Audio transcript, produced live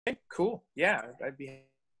Cool. Yeah, I'd be.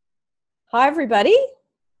 Hi, everybody.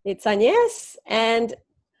 It's Agnes, and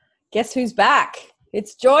guess who's back?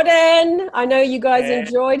 It's Jordan. I know you guys Hey.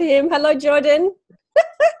 enjoyed him. Hello, Jordan.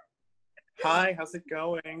 Hi, how's it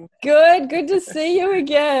going? Good. Good to see you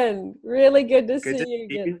again. Really good to Good see to you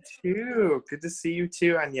see again. you too. Good to see you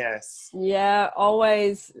too, Agnes. Yeah,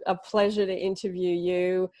 always a pleasure to interview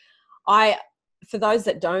you. For those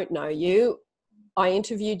that don't know you, I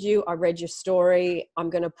interviewed you. I read your story. I'm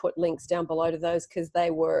going to put links down below to those because they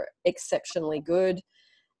were exceptionally good.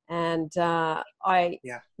 And I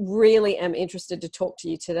Yeah. really am interested to talk to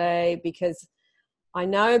you today because I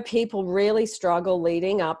know people really struggle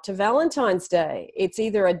leading up to Valentine's Day. It's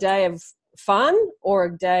either a day of fun or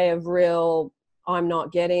a day of real, I'm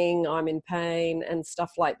in pain and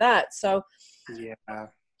stuff like that. So Yeah.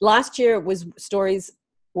 last year it was stories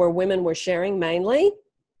where women were sharing mainly.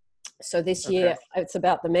 So this Okay. year it's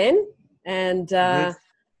about the men. And Mhm.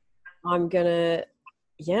 I'm going to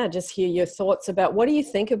just hear your thoughts about what do you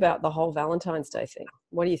think about the whole Valentine's Day thing?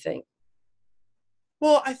 What do you think?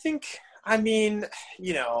 Well, I mean,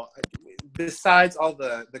 besides all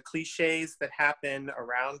the cliches that happen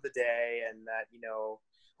around the day, and that,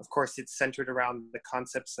 of course, it's centered around the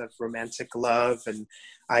concepts of romantic love and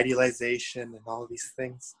idealization and all these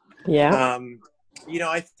things. Yeah.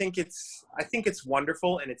 I think it's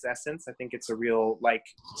wonderful in its essence. I think it's a real, like,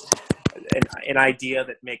 an idea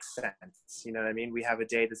that makes sense. You know what I mean? We have a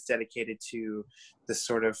day that's dedicated to the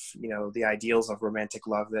sort of, the ideals of romantic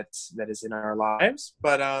love that is in our lives.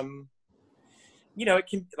 But it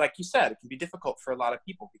can, like you said, it can be difficult for a lot of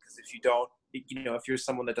people, because if you don't, if you're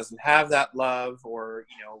someone that doesn't have that love, or,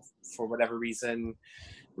 for whatever reason,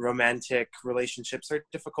 romantic relationships are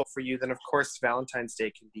difficult for you, then of course Valentine's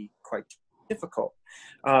Day can be quite difficult.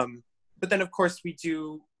 But then, of course, we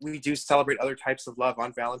do celebrate other types of love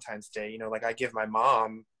on Valentine's Day. Like, I give my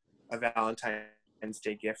mom a Valentine's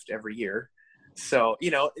Day gift every year. So,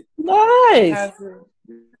 it Nice. has,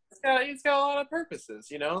 it's got a lot of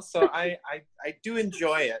purposes, So I do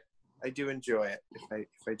enjoy it. I do enjoy it,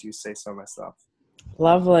 if I do say so myself.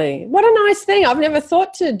 Lovely. What a nice thing. I've never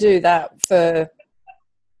thought to do that for,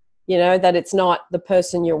 that it's not the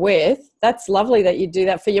person you're with. That's lovely that you do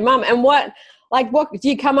that for your mum. And what do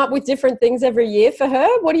you come up with different things every year for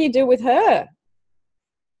her? What do you do with her?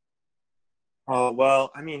 Oh,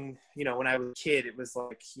 well, I mean, when I was a kid, it was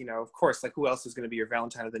like, of course, like, who else is going to be your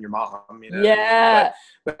Valentine than your mom? You know what I mean? Yeah.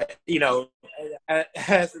 But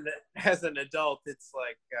as an adult, it's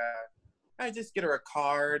like, I just get her a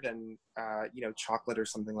card and, chocolate or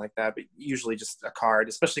something like that, but usually just a card,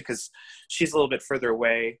 especially because she's a little bit further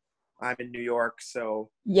away. I'm in New York, so,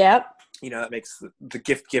 Yep. that makes the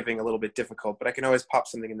gift giving a little bit difficult, but I can always pop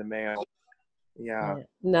something in the mail. Yeah.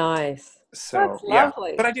 Nice. So, That's yeah,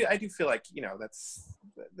 lovely. but I do feel like,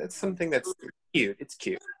 that's something that's cute. It's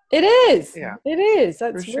cute. It is. Yeah, It is.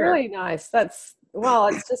 for That's sure. really nice. It's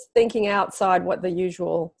just thinking outside what the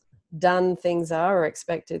usual done things are or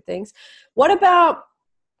expected things. What about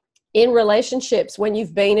in relationships? When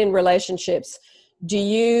you've been in relationships, do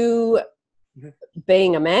you, Mhm.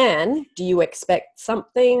 being a man, do you expect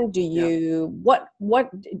something? Yeah. What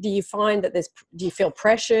do you find that do you feel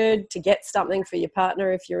pressured to get something for your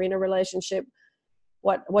partner if you're in a relationship?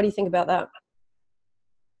 What do you think about that?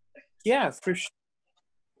 Yeah, for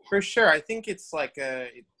sure. I think it's like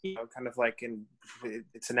kind of like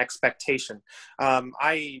it's an expectation.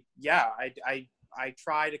 I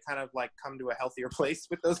try to kind of like come to a healthier place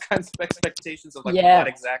with those kinds of expectations of like Yeah. what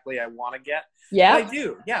exactly I want to get. Yeah. But I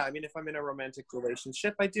do. Yeah. I mean, if I'm in a romantic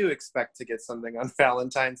relationship, I do expect to get something on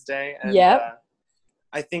Valentine's Day. And Yeah.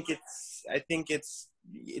 I think it's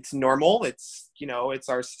normal. It's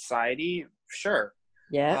our society. Sure.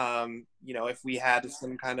 Yeah. If we had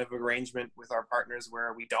some kind of arrangement with our partners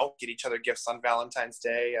where we don't get each other gifts on Valentine's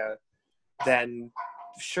Day, then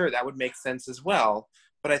sure, that would make sense as well.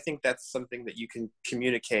 But I think that's something that you can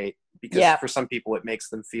communicate, because Yeah. for some people it makes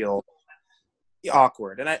them feel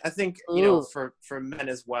awkward. And I think, for men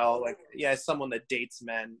as well, like, yeah, as someone that dates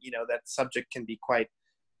men, that subject can be quite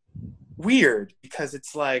weird, because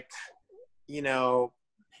it's like,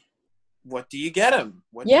 what do you get him?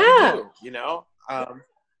 What do you Yeah. do?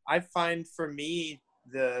 I find, for me,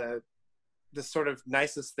 the sort of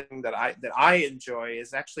nicest thing that I enjoy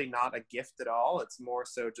is actually not a gift at all. It's more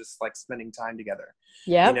so just like spending time together.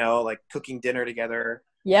 Yeah. Like cooking dinner together,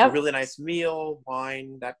 a Yeah. really nice meal,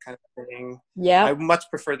 wine, that kind of thing. Yeah. I much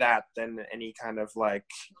prefer that than any kind of like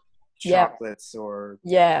Yeah. chocolates or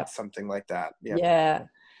Yeah. something like that. Yeah. Yeah.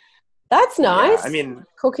 That's Yeah. nice. I mean,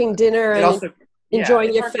 Cooking dinner it and also, yeah, enjoying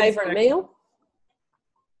it's your hard getting favorite meal.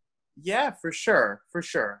 Yeah, for sure, for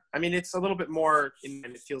sure. I mean, it's a little bit more, and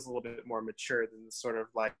it feels a little bit more mature than sort of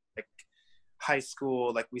like high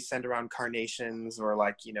school. Like we send around carnations, or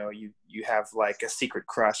like you have like a secret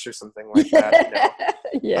crush or something like that.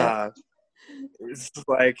 Yeah. It's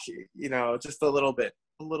like just a little bit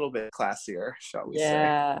classier, shall we say?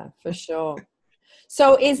 Yeah, for sure.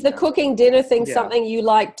 So is the Yeah. cooking dinner thing Yeah. something you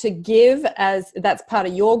like to give, as that's part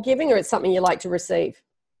of your giving, or it's something you like to receive?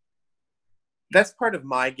 That's part of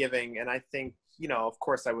my giving, and I think of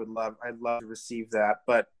course I'd love to receive that,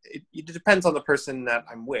 but it depends on the person that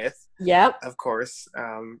I'm with. Yep. Of course.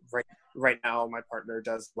 Right now my partner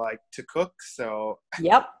does like to cook, so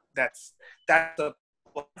Yep. that's a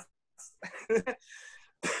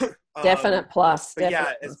Definite plus. but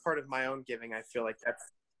Definite as plus. part of my own giving, I feel like that's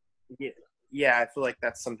I feel like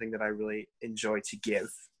that's something that I really enjoy to give.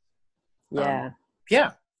 Yeah.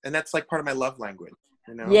 Yeah, and that's like part of my love language.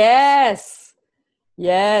 Yes.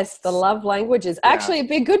 Yes, the love languages. Yeah. Actually, it'd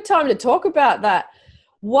be a good time to talk about that.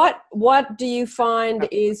 What do you find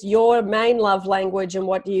is your main love language, and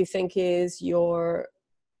what do you think is your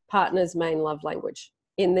partner's main love language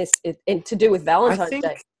in this, to do with I Valentine's think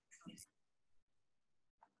Day?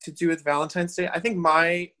 to do with Valentine's Day, I think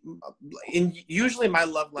usually my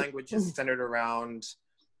love language is centered around,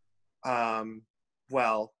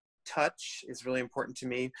 well, touch is really important to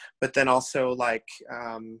me, but then also like,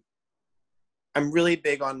 I'm really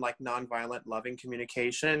big on like nonviolent, loving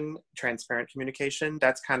communication, transparent communication.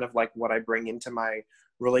 That's kind of like what I bring into my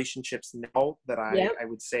relationships now that I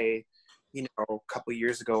would say, a couple of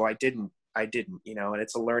years ago, I didn't, and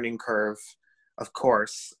it's a learning curve. Of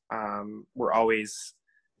course, we're always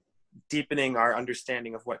deepening our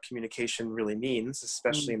understanding of what communication really means,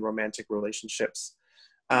 especially in romantic relationships.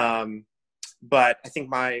 But I think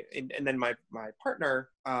and then my partner,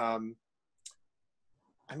 I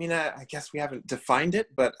mean, I guess we haven't defined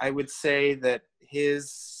it, but I would say that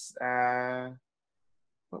his,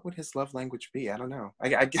 what would his love language be? I don't know.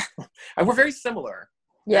 We're very similar.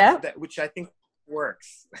 Yeah. Which I think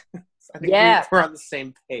works. I think we're on the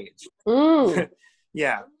same page.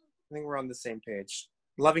 Yeah, I think we're on the same page.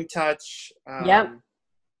 Loving touch.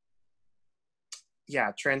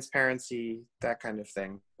 Yeah, transparency, that kind of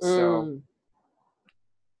thing. So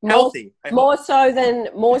healthy. More so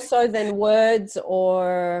than words,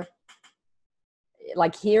 or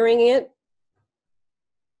like hearing it.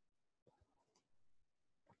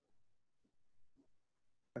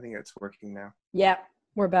 I think it's working now. Yeah,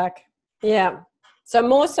 we're back. Yeah. So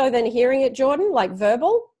more so than hearing it, Jordan, like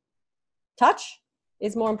verbal touch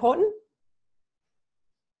is more important?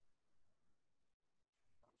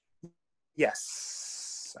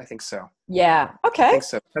 Yes, I think so. Yeah. Okay. I think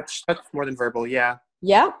so. Touch more than verbal. Yeah.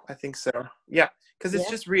 Yeah. I think so. Yeah. Because it's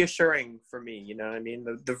just reassuring for me. You know what I mean?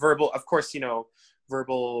 The verbal, of course,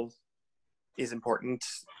 verbal is important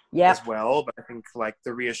as well. But I think like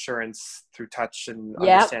the reassurance through touch and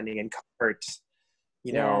understanding and comfort,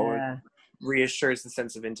 reassures the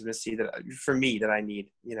sense of intimacy for me that I need,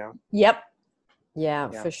 Yep. Yeah,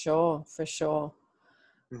 for sure. For sure.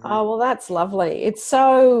 Mm-hmm. Oh, well, that's lovely. It's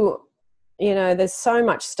so, there's so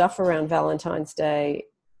much stuff around Valentine's Day,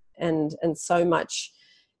 and so much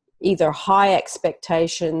either high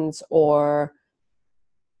expectations or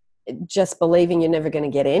just believing you're never going to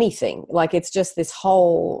get anything. Like, it's just this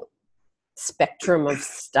whole spectrum of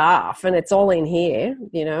stuff, and it's all in here,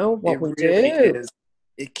 what we do. Is.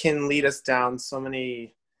 It can lead us down so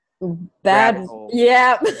many bad rabbit holes.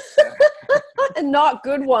 Yeah. And not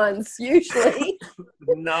good ones, usually.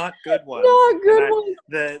 Not good ones. Not good ones.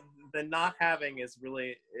 The not having is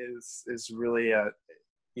really a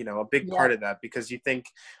big part of that, because you think,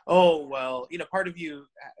 oh, well, part of you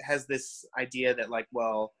has this idea that like,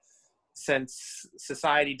 well, since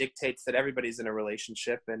society dictates that everybody's in a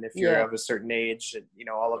relationship, and if you're of a certain age,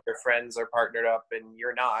 all of your friends are partnered up and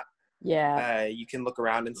you're not, you can look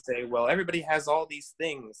around and say, well, everybody has all these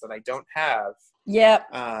things that I don't have.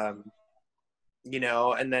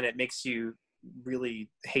 And then it makes you really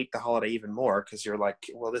hate the holiday even more, because you're like,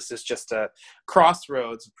 well, this is just a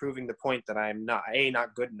crossroads proving the point that I'm not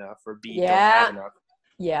good enough, or B, don't have enough.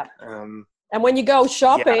 And when you go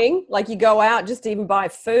shopping, like you go out just to even buy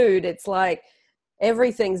food, it's like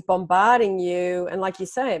everything's bombarding you, and like you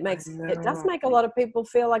say, it does make a lot of people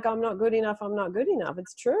feel like I'm not good enough.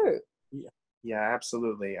 It's true. Yeah,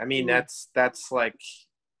 absolutely. I mean, that's like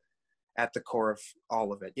at the core of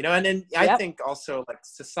all of it, and then I think also, like,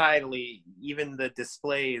 societally, even the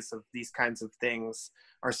displays of these kinds of things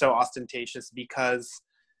are so ostentatious because,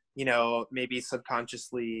 maybe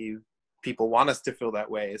subconsciously people want us to feel that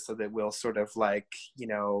way, so that we'll sort of like, you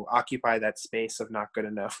know, occupy that space of not good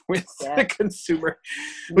enough with the consumer,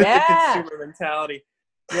 with the consumer mentality.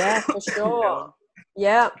 Yeah, for sure. You know?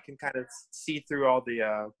 Yeah. You can kind of see through all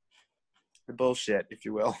the bullshit, if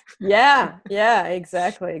you will. Yeah,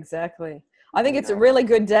 exactly. I think it's a really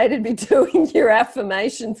good day to be doing your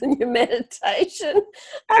affirmations and your meditation.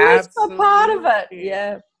 And that's a part of it.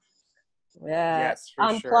 Yeah. Yes, for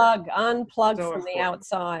unplug so from the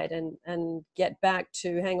outside and get back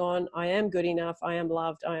to, hang on, I am good enough, I am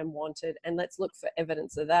loved, I am wanted, and let's look for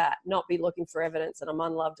evidence of that, not be looking for evidence that I'm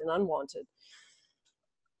unloved and unwanted.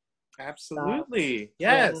 Absolutely.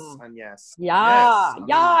 Yes. And yes. Yeah.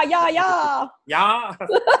 Yes. Yeah. Yeah.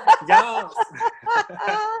 Yes.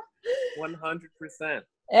 100%.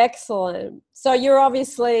 Excellent. So you're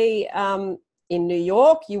obviously in New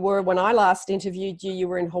York. You were, when I last interviewed you, you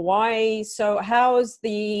were in Hawaii. So how's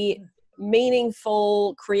the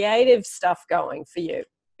meaningful creative stuff going for you?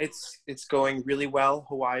 It's going really well.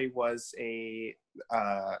 Hawaii was a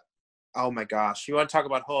oh my gosh, you want to talk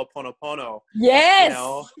about Ho'oponopono? Yes. You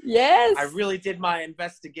know, yes. I really did my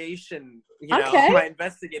investigation, you know, my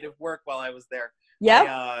investigative work while I was there.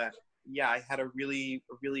 Yeah. I had a really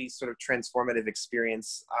sort of transformative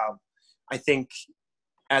experience. I think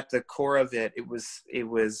at the core of it, it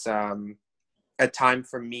was a time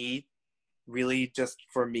for me, really just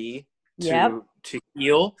for me to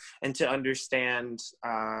heal and to understand,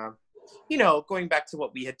 you know, going back to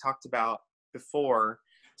what we had talked about before,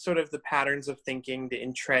 sort of the patterns of thinking, the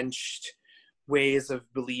entrenched ways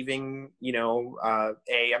of believing, you know,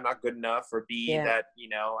 A, I'm not good enough, or B, that, you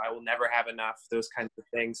know, I will never have enough, those kinds of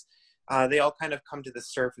things. They all kind of come to the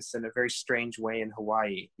surface in a very strange way in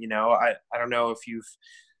Hawaii. You know, I don't know if you've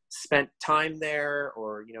spent time there,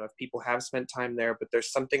 or, you know, if people have spent time there, but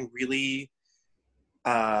there's something really,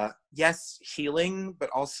 yes, healing, but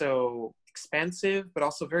also expansive, but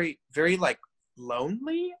also very, very like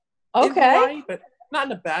lonely in Hawaii, but not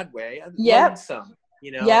in a bad way. Lonesome,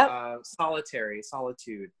 you know,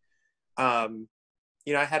 solitude.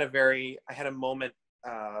 You know, I had a moment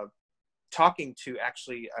talking to,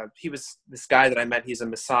 actually, he was this guy that I met. He's a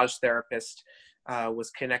massage therapist, was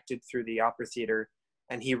connected through the opera theater,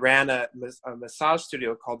 and he ran a massage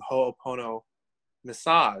studio called Ho'opono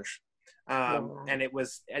Massage. And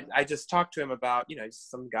I just talked to him about, you know,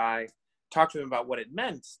 some guy, talked to him about what it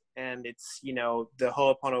meant. And it's, you know, the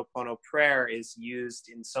Ho'oponopono prayer is used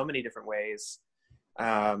in so many different ways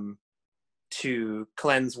to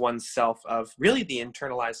cleanse oneself of really the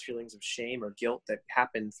internalized feelings of shame or guilt that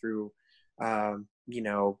happen through, you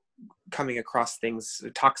know, coming across things,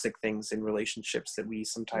 toxic things in relationships that we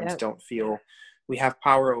sometimes don't feel we have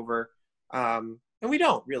power over. And we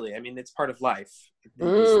don't really. I mean, it's part of life.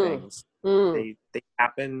 These things, they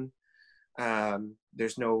happen.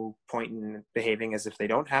 There's no point in behaving as if they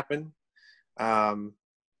don't happen.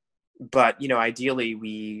 But, you know, ideally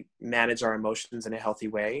we manage our emotions in a healthy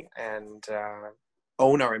way and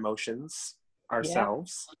own our emotions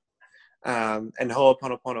ourselves. And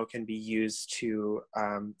Ho'oponopono can be used to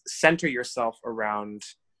center yourself around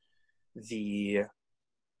the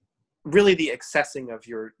accessing of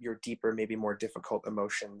your deeper, maybe more difficult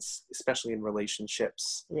emotions, especially in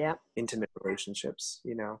relationships, intimate relationships,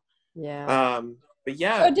 you know. But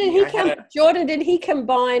yeah. So Jordan, did he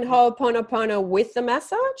combine Ho'oponopono with the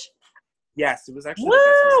massage? Yes, it was actually the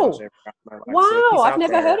best massage I ever got in my life. Wow, so I've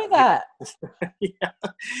never heard of that.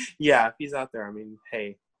 Yeah, if he's out there, I mean,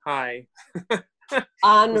 hey, hi.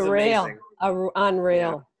 Unreal.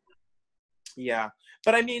 Unreal. Yeah.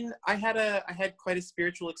 But I mean, I had quite a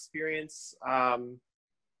spiritual experience,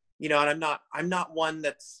 you know, and I'm not one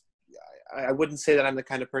that's, I wouldn't say that I'm the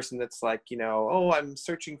kind of person that's like, you know, oh, I'm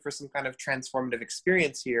searching for some kind of transformative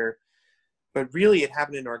experience here. But really, it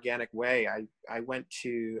happened in an organic way. I went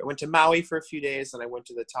to Maui for a few days, and I went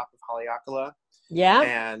to the top of Haleakala. Yeah.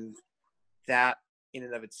 And that, in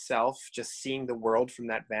and of itself, just seeing the world from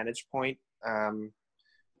that vantage point,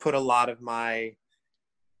 put a lot of my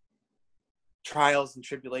trials and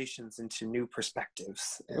tribulations into new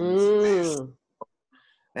perspectives. And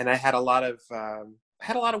I had a lot of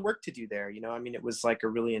work to do there. You know, I mean, it was like a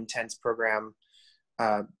really intense program.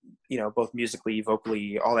 You know, both musically,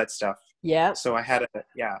 vocally, all that stuff. Yeah. So I had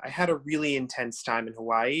a really intense time in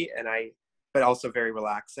Hawaii, but also very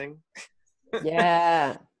relaxing.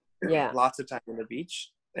 Yeah. Lots of time on the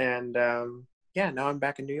beach. And now I'm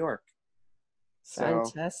back in New York. So,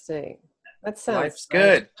 fantastic. That sounds life's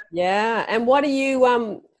good. Yeah. And what are you,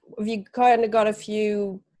 have you kind of got a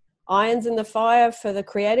few irons in the fire for the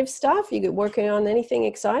creative stuff? You working on anything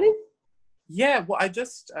exciting? Yeah, well, I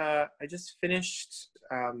just finished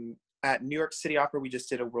at New York City Opera, we just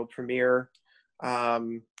did a world premiere.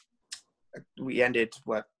 We ended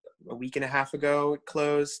a week and a half ago. It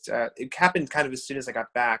closed. It happened kind of as soon as I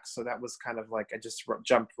got back, so that was kind of like I just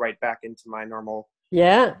jumped right back into my normal,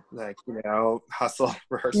 like, hustle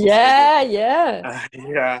rehearsal. Yeah.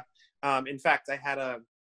 In fact, I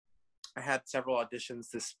had several auditions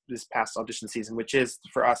this past audition season, which is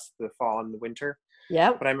for us the fall and the winter.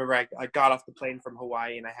 Yeah. But I remember I got off the plane from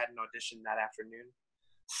Hawaii and I had an audition that afternoon.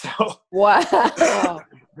 So wow.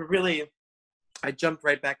 really, I jumped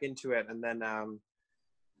right back into it, and then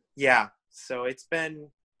so it's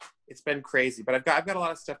been crazy, but I've got a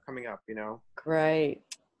lot of stuff coming up. Great.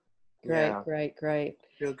 Yeah.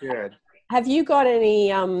 Feel good. Have you got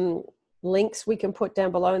any links we can put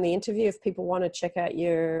down below in the interview if people want to check out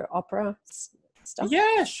your opera stuff?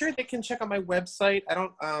 Yeah, sure. They can check out my website. I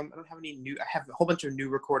don't have any new. I have a whole bunch of new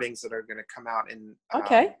recordings that are going to come out in.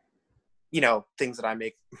 Okay. Things that I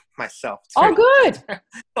make myself. Oh, good.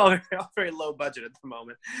 all very low budget at the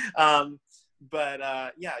moment. But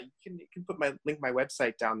you can put my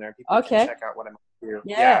website down there. People can check out what I'm up to.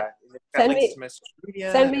 Yeah. Send me to my social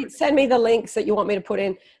media. Send me the links that you want me to put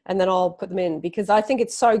in, and then I'll put them in, because I think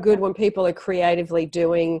it's so good when people are creatively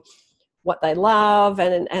doing what they love,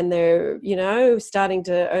 and they're starting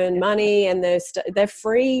to earn money, and they're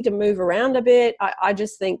free to move around a bit. I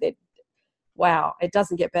just think that, wow, it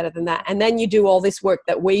doesn't get better than that. And then you do all this work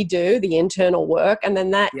that we do, the internal work, and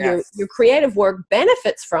then your creative work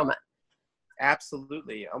benefits from it.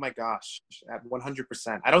 Absolutely. Oh my gosh,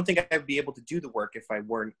 100%. I don't think I'd be able to do the work if I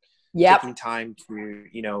weren't taking time to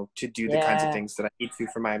do the kinds of things that I need to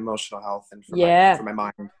for my emotional health and for my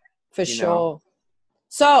mind. For sure.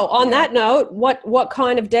 So on that note, what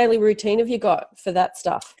kind of daily routine have you got for that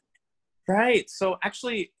stuff? Right. So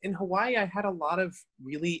actually in Hawaii, I had a lot of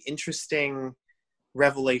really interesting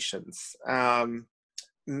revelations,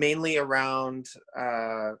 mainly around,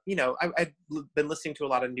 I've been listening to a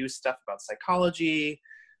lot of new stuff about psychology,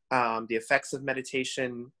 the effects of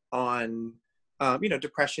meditation on,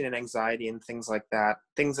 depression and anxiety and things like that,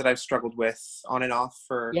 things that I've struggled with on and off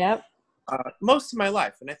for most of my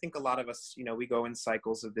life. And I think a lot of us, we go in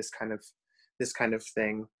cycles of this kind of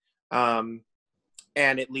thing.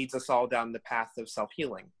 And it leads us all down the path of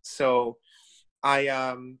self-healing. So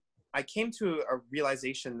I came to a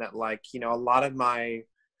realization that, a lot of my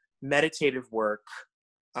meditative work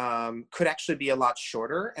could actually be a lot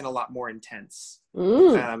shorter and a lot more intense.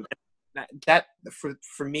 That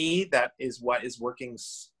for me, that is what is working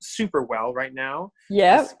super well right now.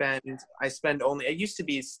 Yeah. I spend only, it used to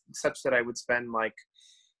be such that I would spend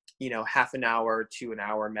half an hour to an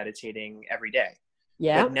hour meditating every day.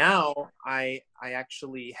 Yeah. But now I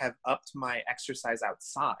actually have upped my exercise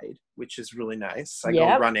outside, which is really nice. I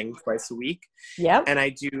go running twice a week. Yeah. And I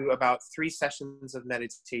do about 3 sessions of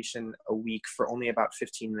meditation a week for only about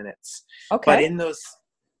 15 minutes. Okay.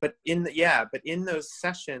 But in those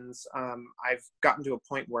sessions, I've gotten to a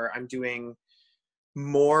point where I'm doing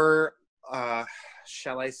more,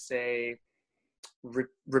 shall I say,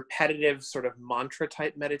 repetitive sort of mantra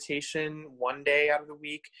type meditation one day out of the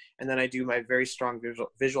week, and then I do my very strong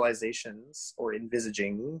visualizations or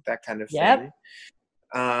envisaging, that kind of thing.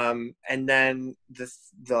 And then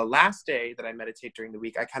the last day that I meditate during the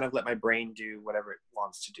week, I kind of let my brain do whatever it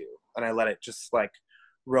wants to do, and I let it just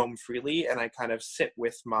roam freely, and I kind of sit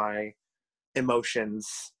with my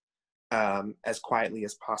emotions as quietly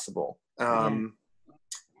as possible.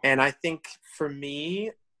 And I think for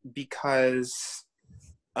me, because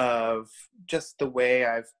of just the way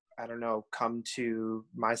I've come to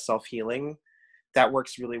my self-healing, that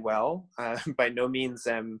works really well. By no means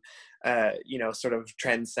am sort of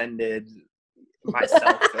transcended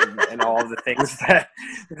myself and all of the things that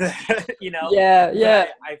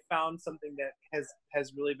I found something that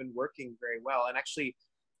has really been working very well. And actually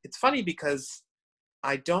it's funny because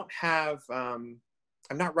I don't have I'm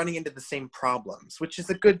not running into the same problems, which is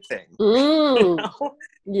a good thing.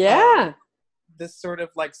 This sort of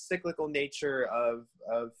cyclical nature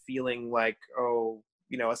of feeling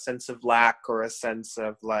a sense of lack, or a sense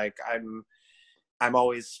of I'm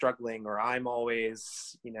always struggling, or I'm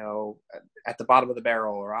always, at the bottom of the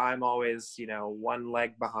barrel, or I'm always, one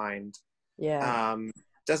leg behind.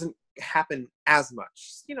 Doesn't happen as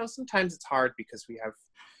much. Sometimes it's hard because we have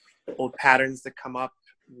old patterns that come up.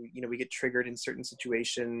 We get triggered in certain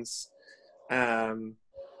situations.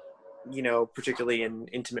 Particularly in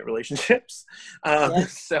intimate relationships.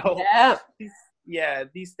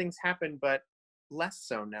 These things happen, but less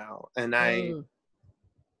so now. And I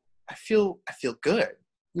feel good.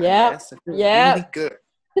 I feel really good.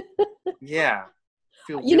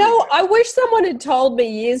 I wish someone had told me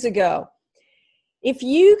years ago If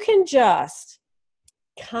you can just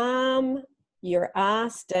calm your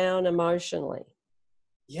ass down emotionally,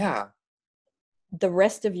 Yeah. the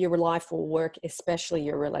rest of your life will work, especially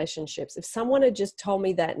your relationships. If someone had just told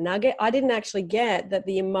me that nugget, I didn't actually get that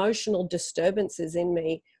the emotional disturbances in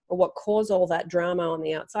me are what cause all that drama on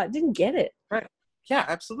the outside. I didn't get it. Right. Yeah,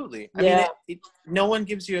 absolutely. I Yeah. mean, no one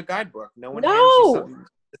gives you a guidebook. No one hands you No. something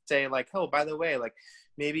to say like, oh, by the way, like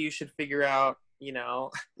maybe you should figure out, you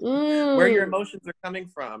know, Mm. where your emotions are coming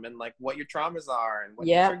from and like what your traumas are and what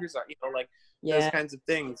your Yeah. triggers are, you know, like Yeah. those kinds of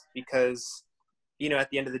things, because, you know, at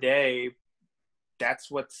the end of the day,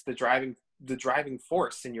 that's what's the driving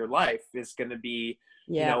force in your life is going to be,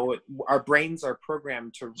 you Yeah. know, our brains are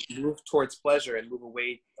programmed to move towards pleasure and move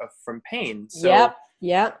away from pain. So Yep.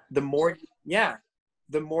 Yeah. the more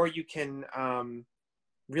you can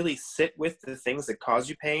really sit with the things that cause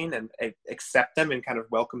you pain and accept them and kind of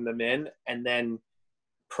welcome them in and then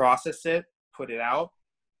process it, put it out,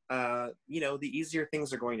 you know, the easier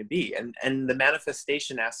things are going to be. And the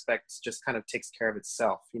manifestation aspect just kind of takes care of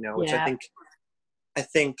itself, you know, which Yeah. I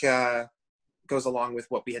think goes along with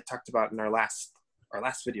what we had talked about in our last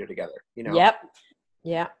video together, you know? Yep.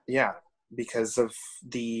 Yeah. Yeah. Because of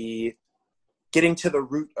the getting to the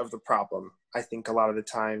root of the problem, I think a lot of the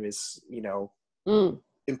time is, you know,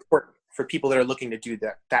 important for people that are looking to do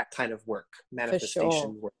that kind of work,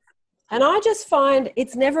 manifestation work. And I just find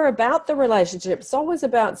it's never about the relationship. It's always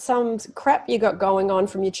about some crap you got going on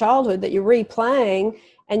from your childhood that you're replaying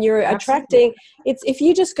and you're attracting. It's if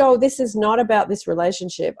you just go, this is not about this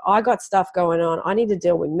relationship. I got stuff going on. I need to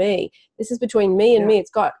deal with me. This is between me and me.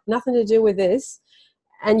 It's got nothing to do with this.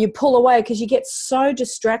 And you pull away because you get so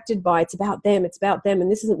distracted by it's about them,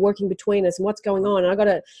 and this isn't working between us, and what's going on.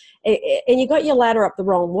 And and you got your ladder up the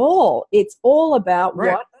wrong wall. It's all about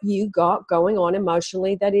what you got going on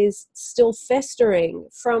emotionally that is still festering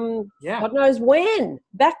from God knows when,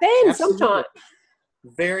 back then. Sometime.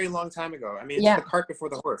 Very long time ago. I mean, it's the cart before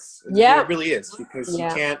the horse. Yeah. It really is, because you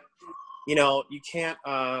can't, you know, you can't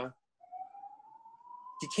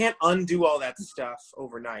undo all that stuff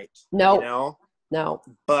overnight. No. You know? No.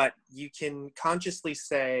 But you can consciously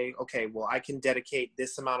say, okay, well, I can dedicate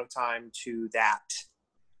this amount of time to that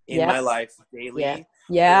in my life daily.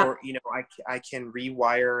 Yeah. Or, you know, I can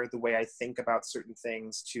rewire the way I think about certain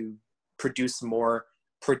things to produce more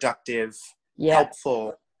productive,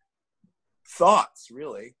 helpful thoughts,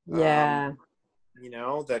 really. Yeah. You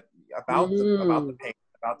know, that about the pain,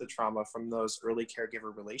 about the trauma from those early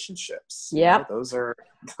caregiver relationships. Yeah. You know, those are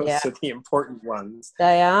the important ones.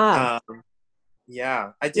 They are.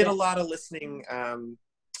 Yeah, I did a lot of listening,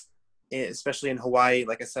 especially in Hawaii.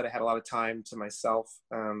 Like I said, I had a lot of time to myself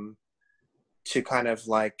to kind of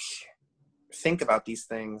like think about these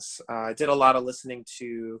things. I did a lot of listening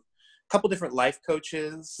to a couple different life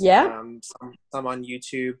coaches. Some on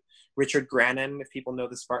YouTube. Richard Grannon, if people know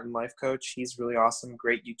the Spartan Life Coach, he's really awesome.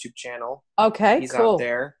 Great YouTube channel. Okay, he's cool. out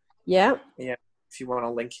there. Yeah. Yeah. If you want to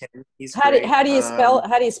link him, he's great. How do you spell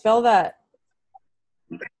that?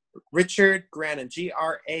 Richard Grannon,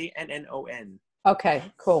 Grannon. Okay,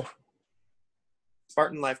 cool.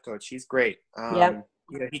 Spartan Life Coach. He's great. You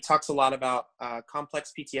know, he talks a lot about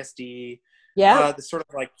complex PTSD. The sort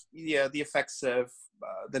of like the effects of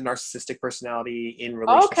the narcissistic personality in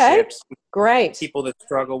relationships. Okay, great. People that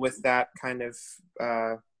struggle with that kind of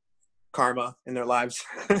karma in their lives.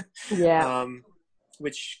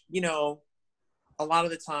 Which, you know, a lot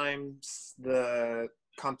of the times the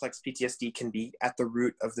complex PTSD can be at the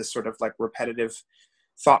root of this sort of like repetitive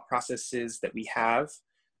thought processes that we have.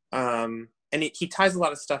 And he ties a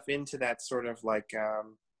lot of stuff into that sort of like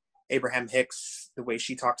Abraham Hicks, the way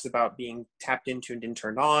she talks about being tapped into and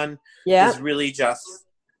turned on is really just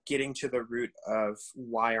getting to the root of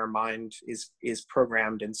why our mind is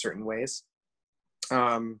programmed in certain ways.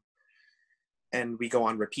 And we go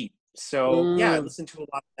on repeat. So I listened to a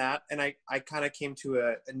lot of that, and I kind of came to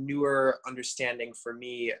a newer understanding for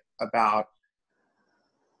me about,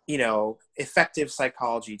 you know, effective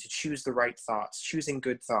psychology, to choose the right thoughts, choosing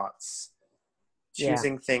good thoughts,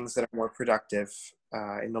 choosing things that are more productive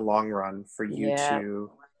in the long run for you to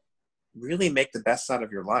really make the best out of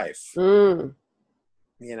your life.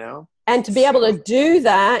 You know? And to be able to do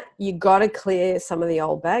that, you got to clear some of the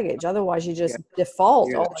old baggage. Otherwise, you just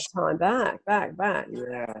default all the time back.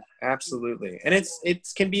 Yeah, absolutely. And it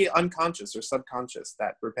can be unconscious or subconscious,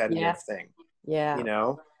 that repetitive thing. Yeah. You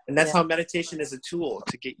know? And that's how meditation is a tool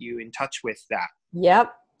to get you in touch with that.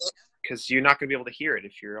 Yep. Because you're not going to be able to hear it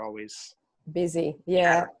if you're always busy.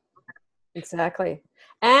 Yeah, exactly.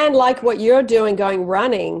 And like what you're doing, going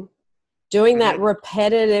running, doing that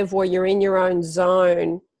repetitive where you're in your own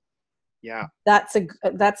zone. Yeah. That's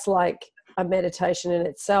like a meditation in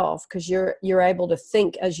itself, because you're able to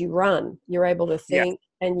think as you run. You're able to think,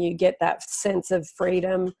 and you get that sense of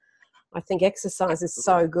freedom. I think exercise is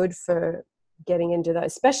so good for getting into those,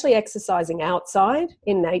 especially exercising outside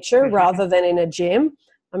in nature rather than in a gym.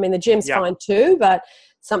 I mean, the gym's fine too, but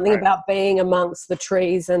something about being amongst the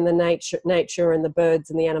trees and the nature and the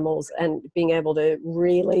birds and the animals, and being able to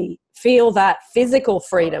really feel that physical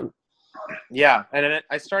freedom. Yeah, and then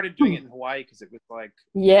I started doing it in Hawaii because it was like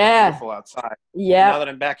beautiful outside. Now that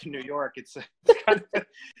I'm back in New York, it's a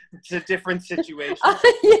different situation.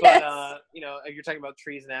 But you know, you're talking about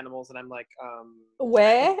trees and animals, and I'm like,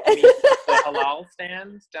 where? The halal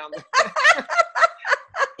stands down there.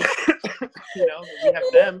 You know, we have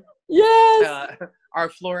them. Yes. Our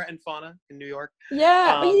flora and fauna in New York.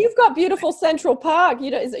 Yeah, but you've got beautiful Central Park.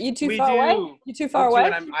 You know, is it you too far away? You too far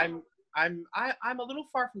away? And I'm a little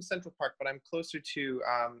far from Central Park, but I'm closer to.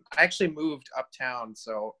 I actually moved uptown,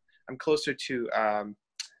 so I'm closer to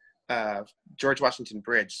George Washington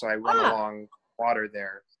Bridge. So I run along water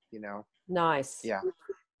there. You know. Nice. Yeah.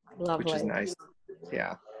 Lovely. Which is nice.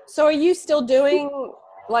 Yeah. So are you still doing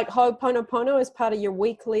like Ho'oponopono as part of your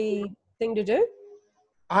weekly thing to do?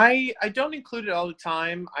 I don't include it all the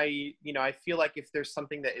time. I feel like if there's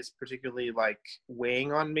something that is particularly like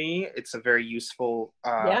weighing on me, it's a very useful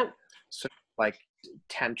sort of like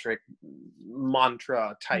tantric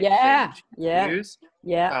mantra type thing to use.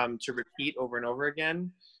 To repeat over and over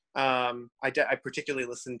again. I particularly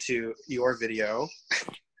listened to your video.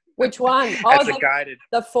 Which one? As a guided.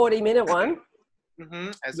 The 40-minute one.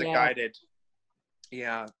 As a guided.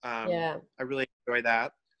 I really enjoy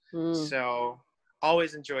that. So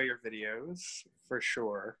always enjoy your videos for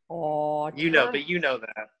sure. Oh, but you know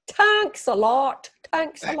that. Thanks a lot. Oh,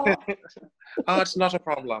 it's not a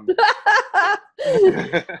problem.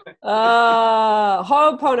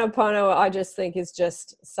 Ho'oponopono, I just think, is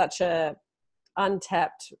just such a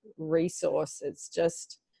untapped resource. It's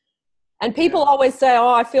just, and people always say,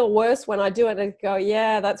 "Oh, I feel worse when I do it." And I go,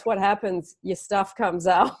 "Yeah, that's what happens. Your stuff comes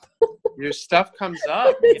up." Your stuff comes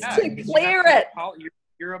up. It's to clear it.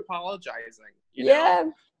 You're apologizing. You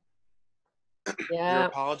know? You're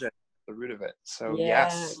apologizing for the root of it. So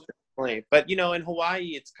yes, definitely. But you know, in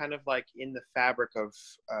Hawaii, it's kind of like in the fabric of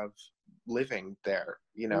living there.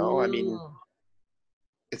 You know, I mean,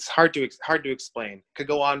 it's hard to explain. Could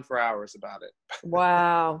go on for hours about it.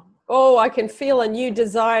 Wow. Oh, I can feel a new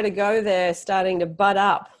desire to go there starting to bud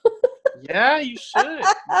up. Yeah, you should.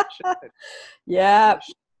 Yeah.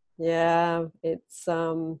 It's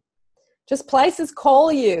just places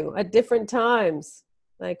call you at different times.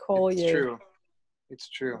 They call you. It's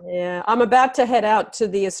true. Yeah. I'm about to head out to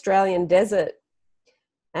the Australian desert,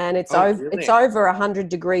 and it's over 100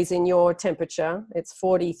 degrees in your temperature. It's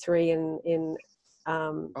 43 in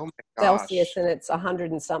Celsius, and it's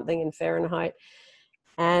 100 and something in Fahrenheit.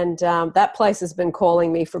 And that place has been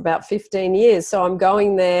calling me for about 15 years. So I'm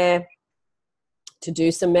going there to do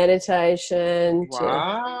some meditation,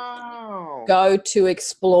 to go to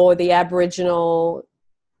explore the Aboriginal,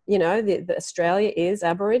 you know, the Australia is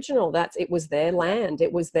Aboriginal. It was their land.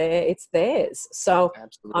 It was it's theirs. So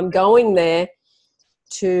I'm going there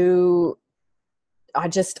I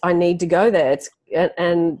need to go there.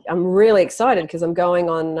 And I'm really excited because I'm going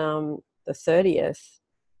on the 30th.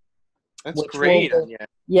 That's great.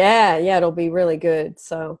 It'll be really good.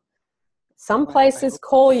 So some places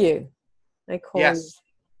call you. They call you.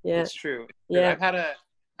 Yeah. It's true. Yeah.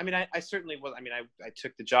 I certainly was. I mean, I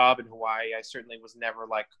took the job in Hawaii. I certainly was never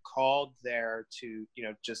like called there to, you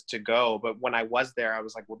know, just to go. But when I was there, I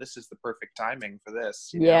was like, well, this is the perfect timing for this.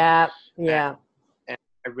 You know? And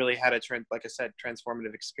I really had like I said,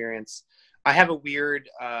 transformative experience. I have a weird,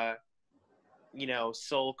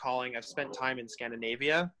 soul calling. I've spent time in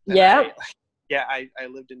Scandinavia. I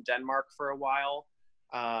lived in Denmark for a while,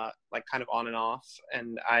 like kind of on and off.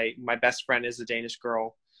 And my best friend is a Danish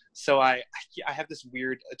girl. So I have this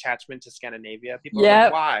weird attachment to Scandinavia. People are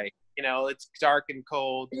like, why? You know, it's dark and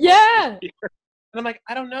cold. Yeah. And I'm like,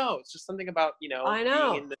 I don't know. It's just something about, being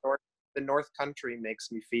in the North Country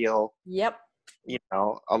makes me feel,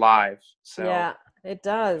 alive. So yeah, it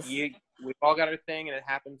does. We've all got our thing, and it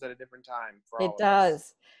happens at a different time. It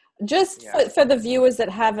does. Just for the viewers that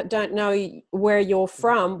don't know where you're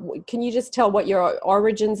from, can you just tell what your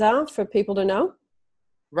origins are for people to know?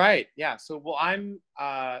 Right. Yeah. So, I'm,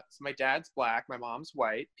 so my dad's black, my mom's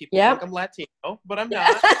white. People think I'm Latino, but I'm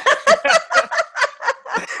not.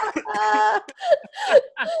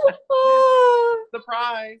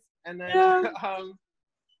 Surprise. And then,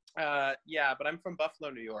 but I'm from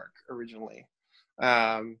Buffalo, New York, originally.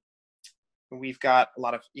 We've got a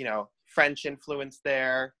lot of, French influence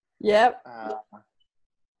there. Yep.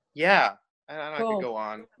 Yeah. I could Cool. go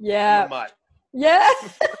on. Yeah. I'm a mutt. Yeah.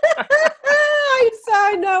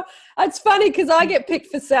 I know. It's funny because I get picked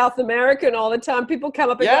for South American all the time. People come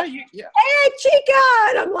up and go, Yeah. "Hey, Chica,"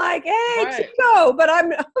 and I'm like, "Hey, Right. Chico," but I'm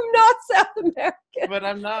not South American. But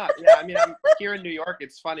I'm not. Yeah, I mean, I'm here in New York.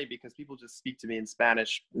 It's funny because people just speak to me in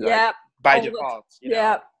Spanish, like, Yeah. by default. You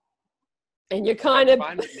Yeah. know? And you're That's kind of.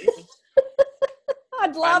 fine with me.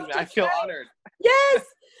 I'd love to. I feel honored. Yes,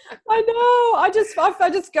 I know. I just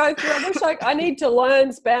go through. I wish I need to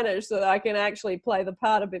learn Spanish so that I can actually play the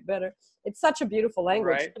part a bit better. It's such a beautiful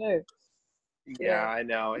language too. Yeah, I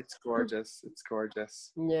know. It's gorgeous. It's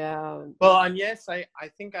gorgeous. Yeah. Well, Agnes, I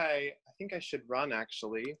think I should run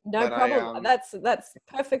actually. No problem. That's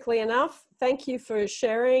perfectly enough. Thank you for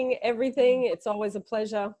sharing everything. It's always a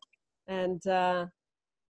pleasure. And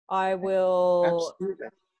I will. Absolutely.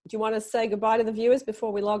 Do you want to say goodbye to the viewers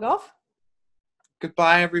before we log off?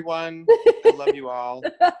 Goodbye, everyone. I love you all.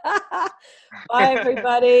 Bye,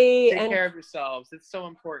 everybody. Take care of yourselves. It's so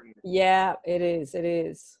important. Yeah, it is. It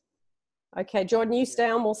is. Okay, Jordan, you stay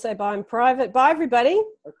on. We'll say bye in private. Bye, everybody.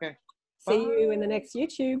 Okay. See you in the next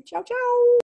YouTube. Ciao, ciao.